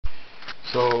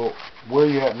So, where are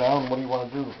you at now, and what do you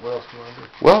want to do? What else do you want to do?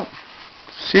 Well,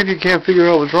 see if you can't figure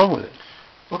out what's wrong with it.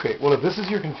 Okay, well, if this is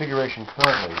your configuration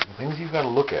currently, the things you've got to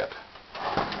look at.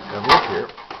 Have a look here.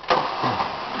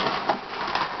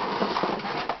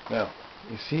 Now,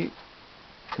 you see,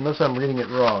 unless I'm reading it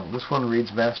wrong, this one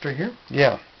reads master here?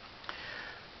 Yeah.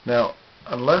 Now,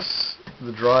 unless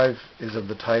the drive is of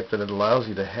the type that it allows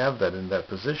you to have that in that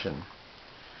position,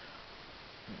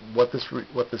 what this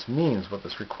means, what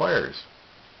this requires,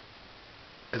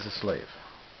 is a slave.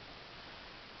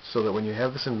 So that when you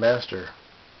have this in master,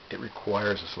 it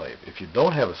requires a slave. If you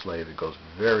don't have a slave, it goes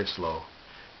very slow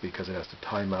because it has to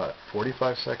time out at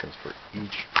 45 seconds for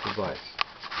each device.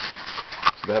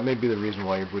 So that may be the reason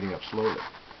why you're booting up slowly.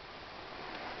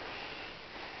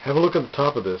 Have a look at the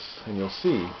top of this, and you'll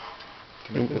see.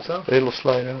 Can you make this out? It'll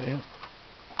slide out, yeah.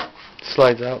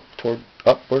 Slides out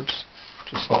upwards.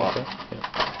 Just like that.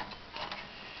 Yeah.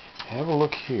 Have a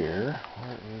look here.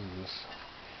 Where is this?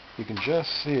 You can just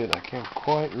see it. I can't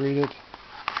quite read it.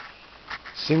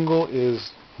 Single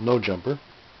is no jumper.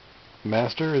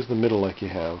 Master is the middle like you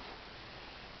have.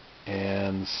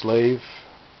 And slave,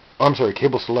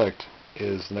 cable select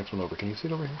is the next one over. Can you see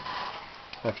it over here?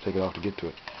 I have to take it off to get to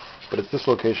it. But it's this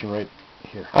location right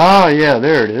here. Ah, yeah,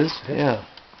 there it is. Yeah.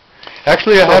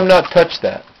 Actually, I have not touched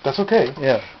that. That's okay.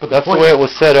 Yeah, but that's the way it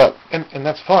was set up. And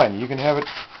that's fine. You can have it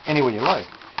any way you like.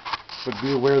 But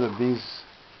be aware that these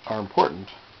are important,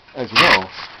 as you know.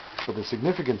 But the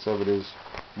significance of it is,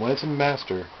 when it's in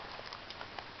master,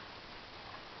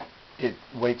 it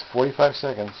waits 45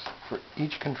 seconds for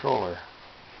each controller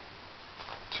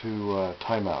to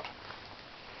time out.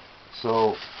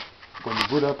 So when you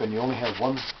boot up and you only have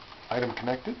one item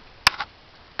connected,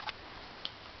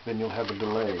 then you'll have a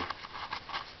delay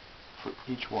for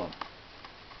each one.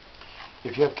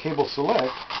 If you have cable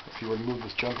select, if you were to move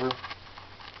this jumper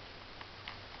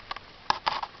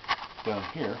down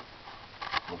here,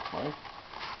 looks like,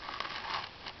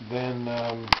 then,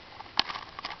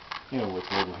 you know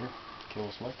what's labeled here,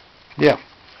 cable select? Yeah.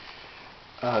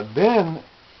 Then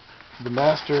the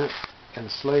master and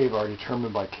the slave are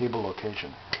determined by cable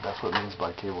location. That's what it means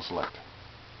by cable select.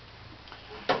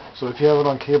 So if you have it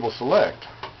on cable select,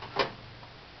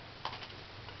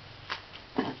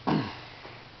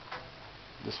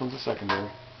 this one's a secondary,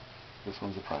 this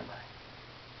one's a primary.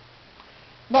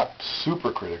 Not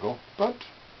super critical, but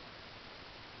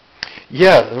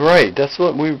yeah, right. That's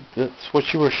what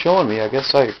you were showing me. I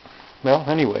guess well,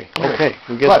 anyway. Okay,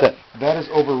 we get that. That is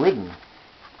overridden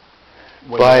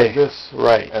when by you have this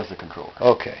right as the controller.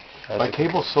 Okay. By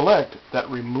cable select, that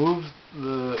removes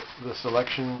the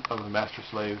selection of the master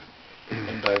slave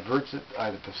and diverts it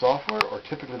either to software or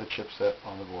typically the chipset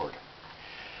on the board.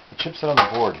 The chipset on the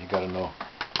board, you got to know.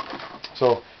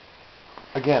 So,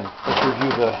 again, let's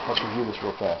review this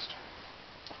real fast.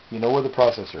 You know where the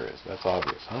processor is. That's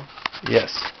obvious, huh?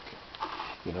 Yes.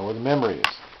 You know where the memory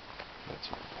is.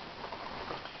 That's right.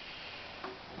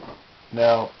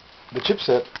 Now, the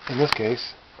chipset, in this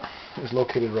case, is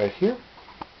located right here.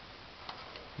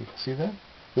 You can see that.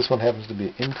 This one happens to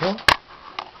be Intel.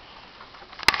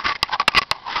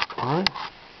 All right.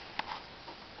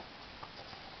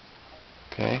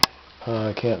 Okay.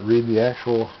 I can't read the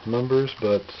actual numbers,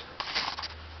 but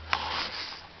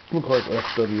look like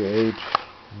FW8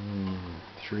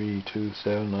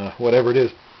 327, whatever it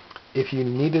is. If you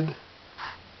needed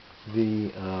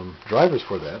the drivers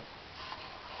for that,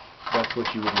 that's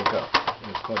what you would look up.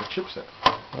 And it's called a chipset.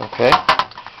 Okay.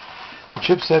 The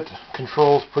chipset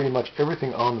controls pretty much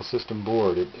everything on the system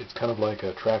board. It's kind of like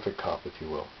a traffic cop, if you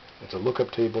will. It's a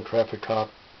lookup table, traffic cop,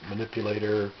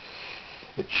 manipulator.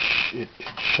 It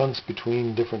shunts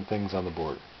between different things on the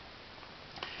board.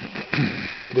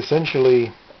 It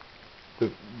essentially,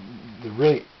 the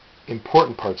really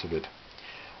important parts of it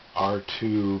are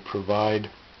to provide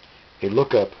a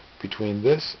lookup between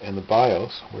this and the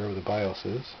BIOS, wherever the BIOS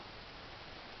is.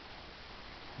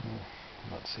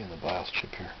 I'm not seeing the BIOS chip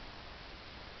here.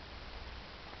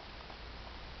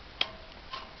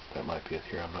 That might be it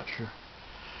here, I'm not sure.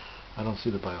 I don't see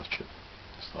the BIOS chip.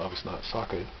 It's obviously not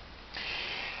socketed.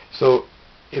 So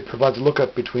it provides a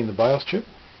lookup between the BIOS chip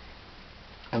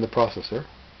and the processor.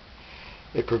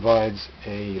 It provides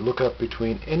a lookup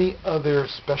between any other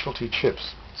specialty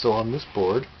chips. So on this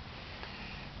board,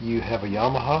 you have a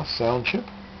Yamaha sound chip.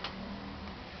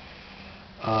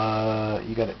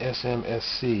 You got an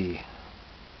SMSC.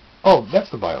 Oh, that's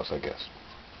the BIOS, I guess.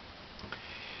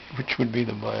 Which would be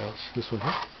the BIOS? This one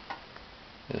here?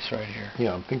 This right here.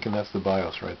 Yeah, I'm thinking that's the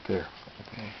BIOS right there.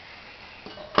 Okay.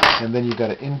 And then you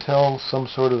got an Intel, some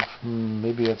sort of,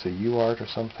 maybe that's a UART or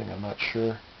something, I'm not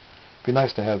sure. It'd be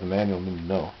nice to have the manual and to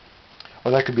know.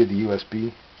 Or that could be the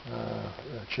USB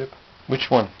chip. Which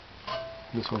one?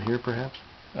 This one here, perhaps.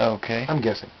 Okay. I'm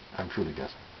guessing. I'm truly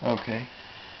guessing. Okay.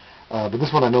 But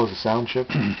this one I know is a sound chip.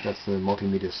 That's the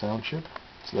multimedia sound chip.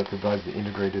 So that provides the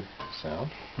integrated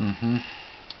sound. Mm-hmm.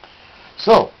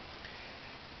 So,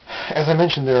 as I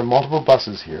mentioned, there are multiple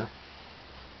buses here.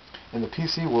 In the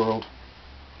PC world,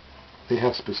 they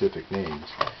have specific names.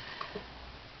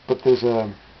 But there's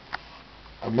a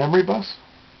memory bus,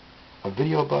 a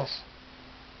video bus,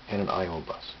 and an I/O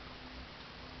bus.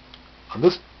 On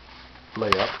this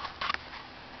layout,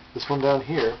 this one down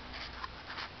here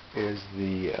is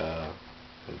the,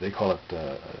 they call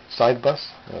it side bus,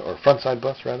 or front side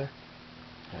bus rather,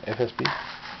 FSB.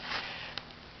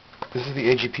 This is the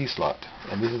AGP slot,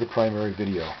 and this is the primary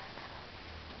video.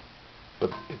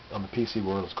 But on the PC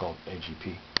world it's called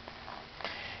AGP.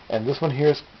 And this one here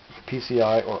is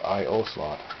PCI or I/O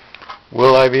slot.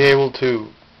 Will I be able to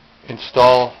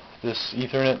install this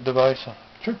Ethernet device?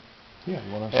 Sure. Yeah,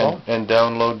 you want to install it? And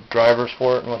download drivers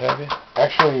for it and what have you?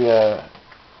 Actually,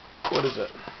 what is it?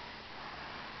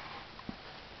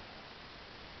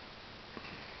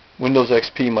 Windows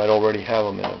XP might already have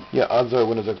them in them. Yeah, odds are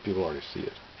Windows XP will already see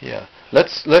it. Yeah.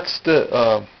 Let's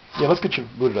Yeah, let's get you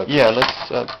booted up. yeah,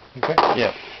 let's Okay?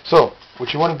 yeah. So,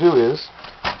 what you want to do is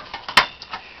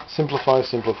simplify,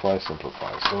 simplify,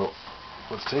 simplify. So,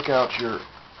 let's take out your...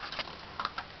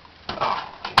 Oh,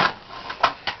 okay.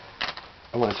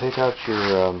 I want to take out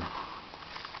your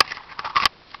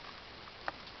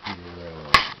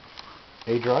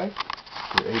A drive,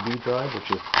 your AB drive,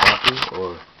 which is copy,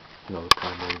 or, you know, the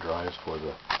primary drives for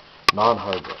the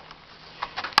non-hard drive.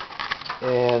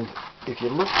 And if you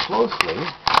look closely,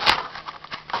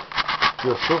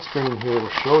 your fill screen here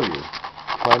will show you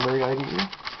primary IDE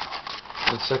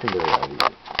and secondary IDE.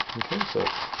 Okay, so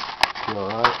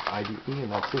PRI, IDE,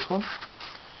 and that's this one.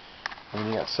 And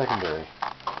then you got secondary,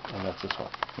 and that's this one.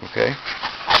 Okay.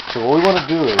 So what we want to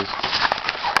do is,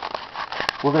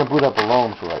 we're going to boot up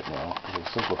alone for right now, because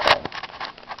it's simplified.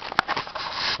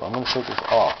 So I'm going to take this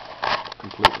off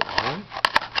completely. All right?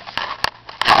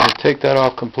 You take that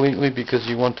off completely because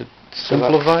you want to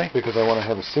simplify? Because I want to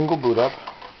have a single boot up.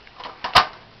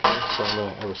 Okay, so I'm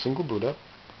going to have a single boot up.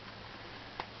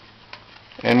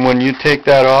 And when you take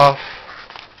that off,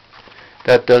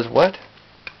 that does what?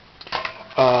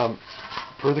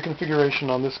 Per the configuration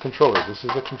on this controller, this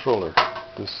is the controller,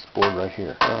 this board right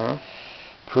here. Uh-huh.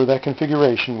 Per that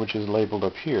configuration, which is labeled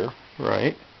up here,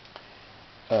 Right.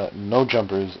 no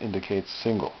jumpers indicates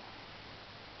single.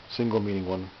 Single meaning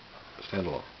one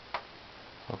standalone.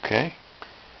 Okay.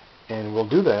 And we'll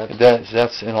do that.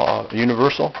 That's in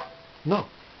universal? No.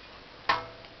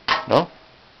 No?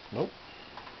 Nope.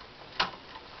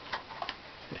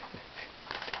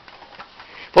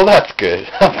 Well, that's good.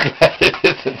 I'm glad it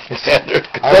isn't standard.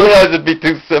 Otherwise, it'd be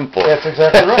too simple. That's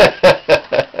exactly right.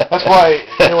 That's why,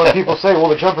 you know, when people say, well,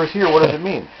 the jumper's here, what does it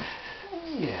mean?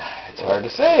 Yeah, it's hard to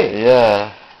say.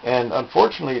 Yeah. And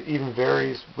unfortunately, it even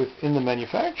varies within the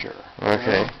manufacturer.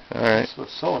 Okay. All right. That's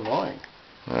what's so annoying.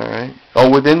 All right. Oh,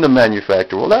 within the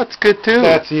manufacturer. Well, that's good, too.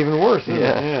 That's even worse, isn't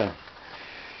Yeah. it? Yeah.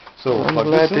 So I'm plug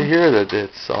glad this to in. hear that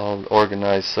it's all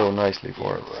organized so nicely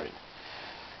for us. Right.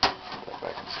 Put that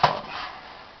back in spot.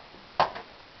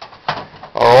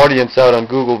 Our audience out on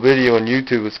Google Video and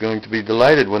YouTube is going to be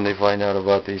delighted when they find out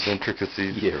about these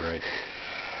intricacies. Yeah, right.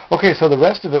 Okay, so the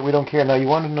rest of it we don't care. Now you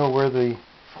want to know where the...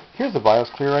 Here's the BIOS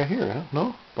clear right here, huh?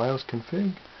 No? BIOS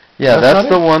config? Yeah, That's that's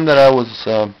not the it? one that I was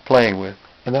playing with.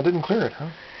 And that didn't clear it, huh?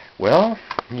 Well,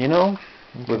 you know,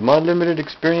 Okay. with my limited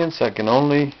experience, I can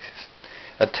only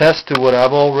attest to what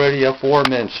I've already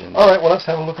aforementioned. All right, well, let's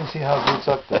have a look and see how it boots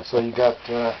up then. So you got...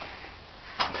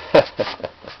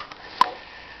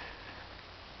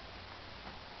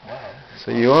 So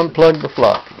you unplug the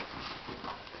floppy.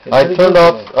 And I what turned is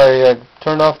off. it? I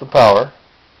turned off the power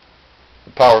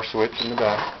switch in the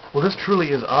back. Well, this truly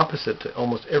is opposite to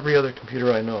almost every other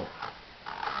computer I know.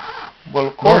 Well,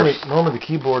 of course. Normally the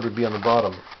keyboard would be on the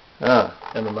bottom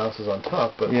Ah, and the mouse is on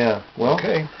top, but... yeah. Well,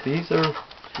 Okay. These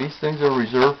things are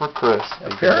reserved for Chris.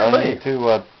 because Apparently.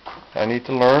 I need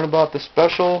to learn about the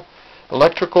special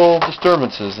electrical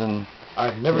disturbances in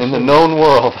I've never the seen known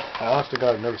world. Honest to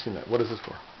God, I've never seen that. What is this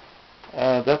for?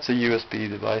 That's a USB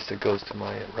device that goes to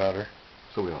my router.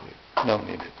 So we don't need it. Don't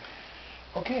need it.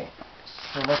 Okay.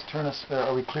 So let's turn us...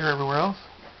 are we clear everywhere else?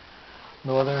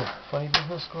 No other funny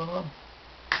business going on?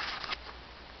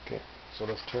 Okay. So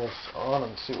let's turn us on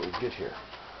and see what we get here.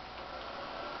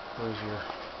 Where's your...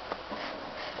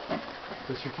 Is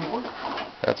this your keyboard?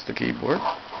 That's the keyboard.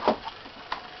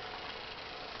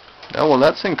 Oh, well,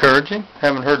 that's encouraging.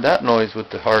 Haven't heard that noise with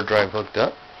the hard drive hooked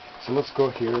up. So let's go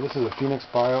here. This is a Phoenix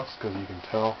BIOS because you can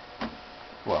tell.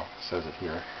 Well, it says it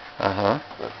here. Uh-huh.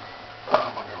 But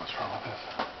I wonder what's wrong with this.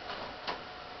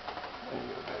 I need to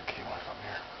get a bad key light on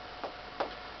here.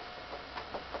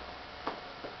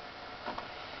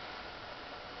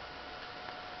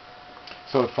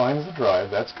 So it finds the drive.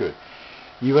 That's good.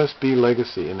 USB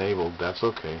Legacy enabled. That's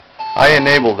okay. I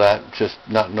enabled that, just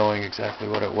not knowing exactly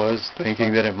what it was,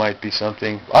 thinking that it might be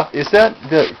something. Is that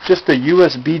just a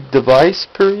USB device,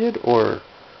 period, or?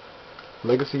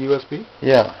 Legacy USB?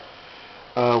 Yeah.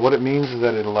 What it means is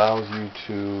that it allows you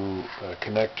to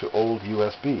connect to old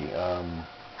USB.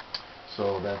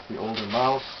 So that's the older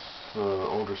mouse,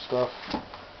 older stuff.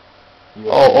 USB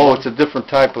Oh, it's a different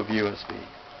type of USB.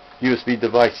 USB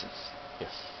devices.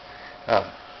 Yes.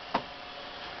 Ah.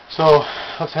 So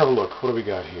let's have a look. What do we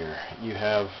got here? You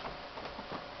have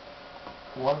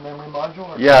one memory module?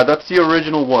 Or Yeah, that's the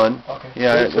original one. Okay.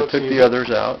 Yeah, Good, it so took the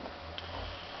others out.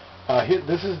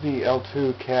 This is the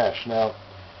L2 cache. Now,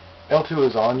 L2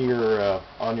 is on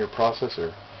your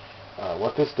processor.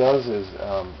 What this does is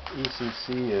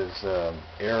ECC is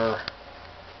error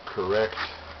correct,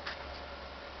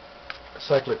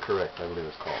 cyclic correct, I believe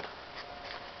it's called.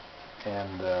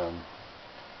 And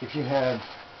if you had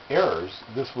errors,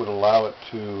 this would allow it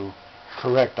to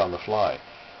correct on the fly,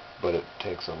 but it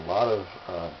takes a lot of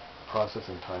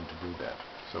processing time to do that.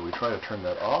 So we try to turn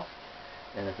that off,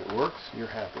 and if it works, you're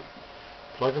happy.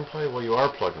 Plug and play? Well, you are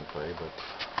plug and play, but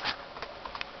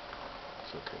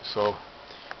it's okay. So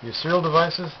your serial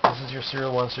devices, this is your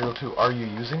serial 1, serial 2. Are you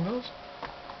using those?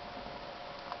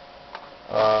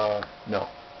 No.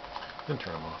 Then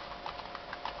turn them off.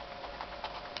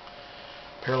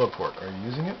 Parallel port, are you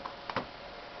using it?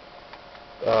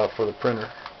 For the printer.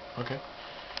 Okay.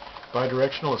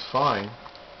 Bidirectional is fine.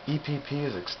 EPP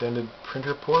is extended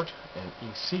printer port, and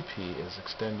ECP is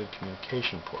extended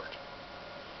communication port.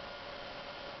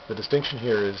 The distinction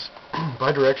here is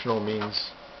bidirectional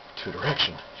means two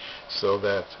direction, so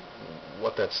that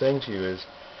what that's saying to you is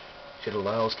it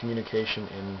allows communication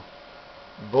in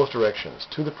both directions,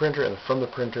 to the printer and from the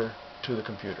printer to the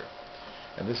computer.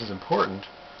 And this is important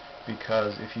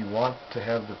because if you want to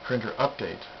have the printer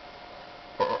update,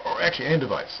 or actually any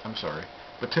device, I'm sorry,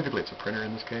 but typically it's a printer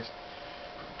in this case,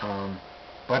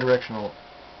 bidirectional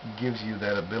gives you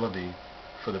that ability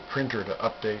for the printer to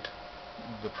update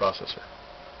the processor.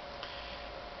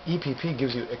 EPP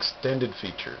gives you extended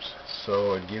features,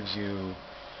 so it gives you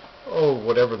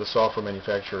whatever the software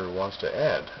manufacturer wants to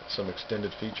add, some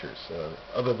extended features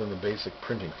other than the basic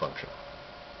printing function.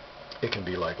 It can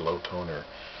be like low toner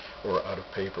or out of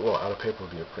paper. Well, out of paper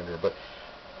would be a printer, but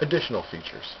additional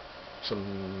features,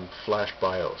 some flash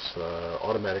BIOS,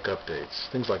 automatic updates,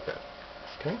 things like that.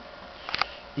 Okay?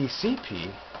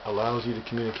 ECP allows you to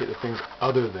communicate with things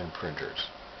other than printers.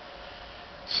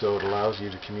 So it allows you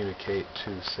to communicate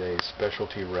to, say,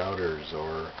 specialty routers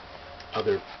or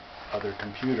other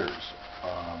computers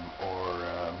or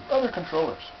other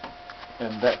controllers.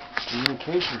 And that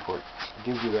communication port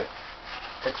gives you that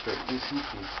extra,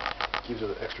 ECP gives you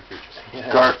the extra features.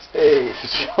 Yeah. Garth, hey,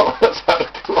 show us how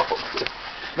to do all this.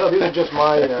 No, these are just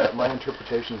my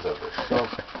interpretations of this.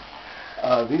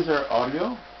 So these are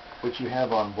audio, which you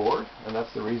have on board, and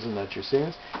that's the reason that you're seeing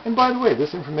this. And by the way,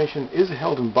 this information is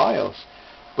held in BIOS,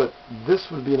 but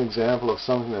this would be an example of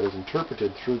something that is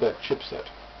interpreted through that chipset.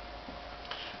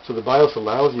 So the BIOS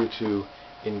allows you to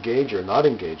engage or not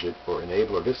engage it, or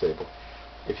enable or disable.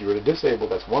 If you were to disable,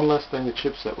 that's one less thing the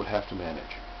chipset would have to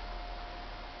manage.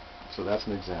 So that's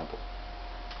an example.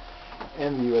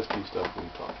 And the USB stuff we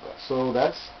talked about. So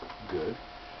that's good.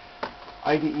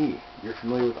 IDE. You're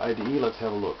familiar with IDE? Let's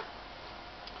have a look.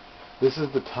 This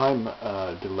is the time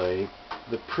delay.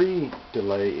 The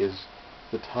pre-delay is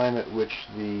the time at which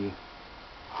the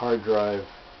hard drive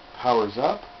powers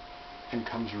up and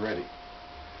comes ready.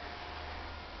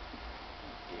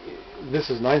 This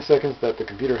is 9 seconds that the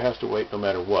computer has to wait no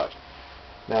matter what.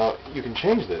 Now, you can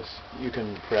change this. You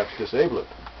can perhaps disable it.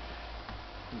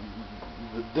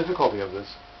 The difficulty of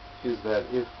this is that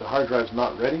if the hard drive's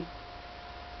not ready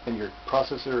and your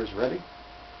processor is ready,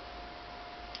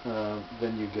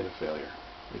 then you get a failure.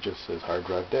 It just says hard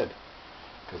drive dead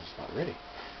because it's not ready.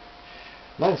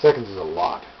 9 seconds is a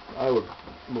lot. I would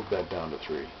move that down to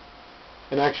 3.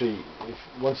 And actually,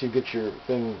 once you get your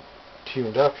thing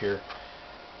tuned up here,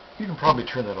 you can probably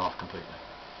turn that off completely.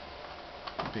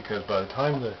 Because by the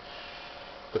time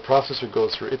the processor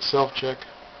goes through its self-check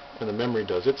and the memory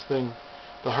does its thing,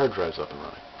 the hard drive's up and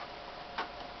running.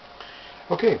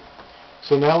 Okay,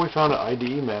 so now we found an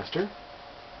IDE master,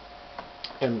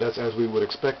 and that's as we would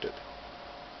expect it,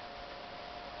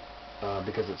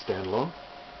 because it's standalone.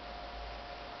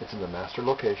 It's in the master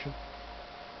location.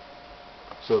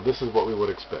 So this is what we would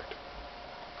expect.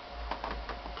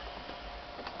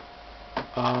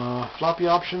 Floppy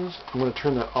options, I'm going to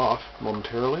turn that off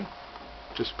momentarily,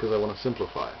 just because I want to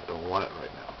simplify. I don't want it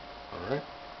right now. Alright.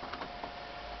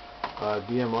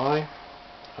 DMI,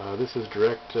 this is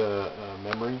direct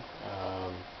memory.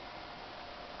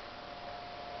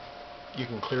 You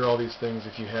can clear all these things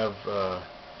if you have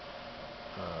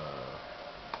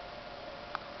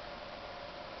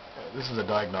this is a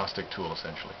diagnostic tool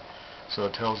essentially. So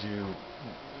it tells you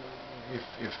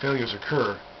if failures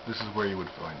occur, this is where you would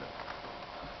find them.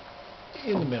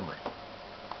 In the memory.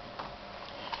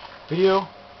 Video.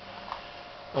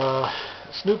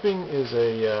 Snooping is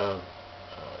a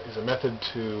method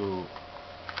to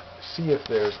see if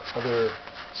there's other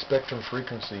spectrum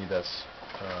frequency that's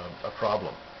a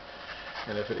problem.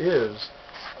 And if it is,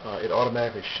 it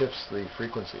automatically shifts the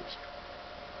frequencies.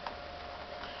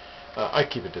 I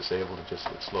keep it disabled, it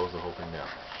slows the whole thing down.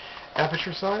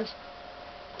 Aperture size.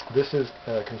 This is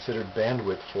considered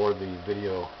bandwidth for the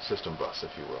video system bus,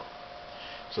 if you will.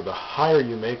 So the higher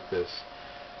you make this,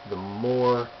 the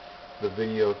more the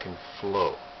video can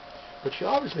flow. But you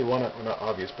obviously want to, well, not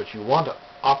obvious, but you want to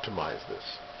optimize this.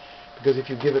 Because if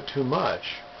you give it too much,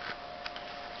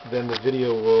 then the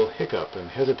video will hiccup and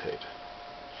hesitate.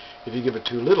 If you give it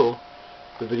too little,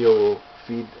 the video will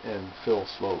feed and fill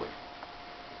slowly.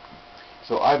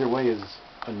 So either way is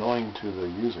annoying to the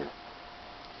user.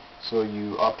 So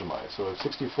you optimize. So if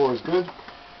 64 is good,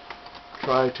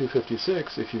 try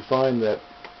 256. If you find that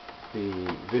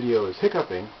the video is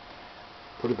hiccuping,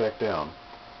 put it back down.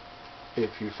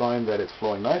 If you find that it's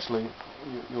flowing nicely,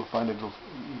 you'll find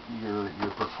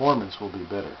your performance will be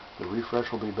better. The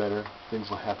refresh will be better. Things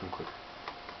will happen quicker.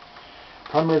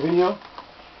 Primary video,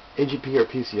 AGP or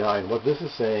PCI. And what this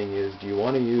is saying is, do you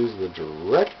want to use the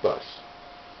direct bus,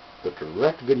 the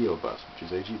direct video bus, which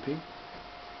is AGP?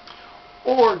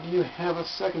 Or do you have a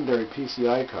secondary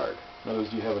PCI card? In other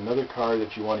words, do you have another card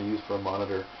that you want to use for a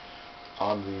monitor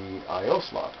on the I/O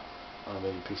slot on the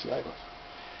PCI bus?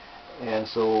 And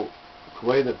so the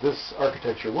way that this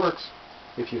architecture works,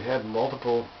 if you had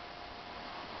multiple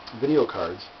video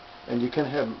cards, and you can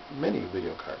have many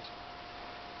video cards,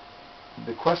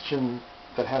 the question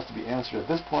that has to be answered at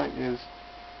this point is,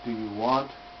 do you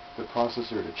want the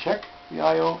processor to check the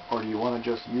I/O, or do you want to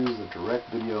just use the direct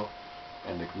video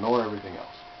and ignore everything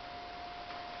else?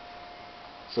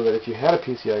 So that if you had a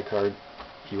PCI card,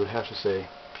 you would have to say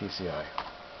PCI.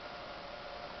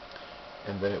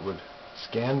 And then it would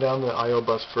scan down the I/O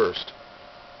bus first,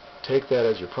 take that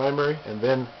as your primary, and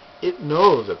then it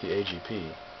knows that the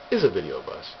AGP is a video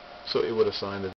bus, so it would assign the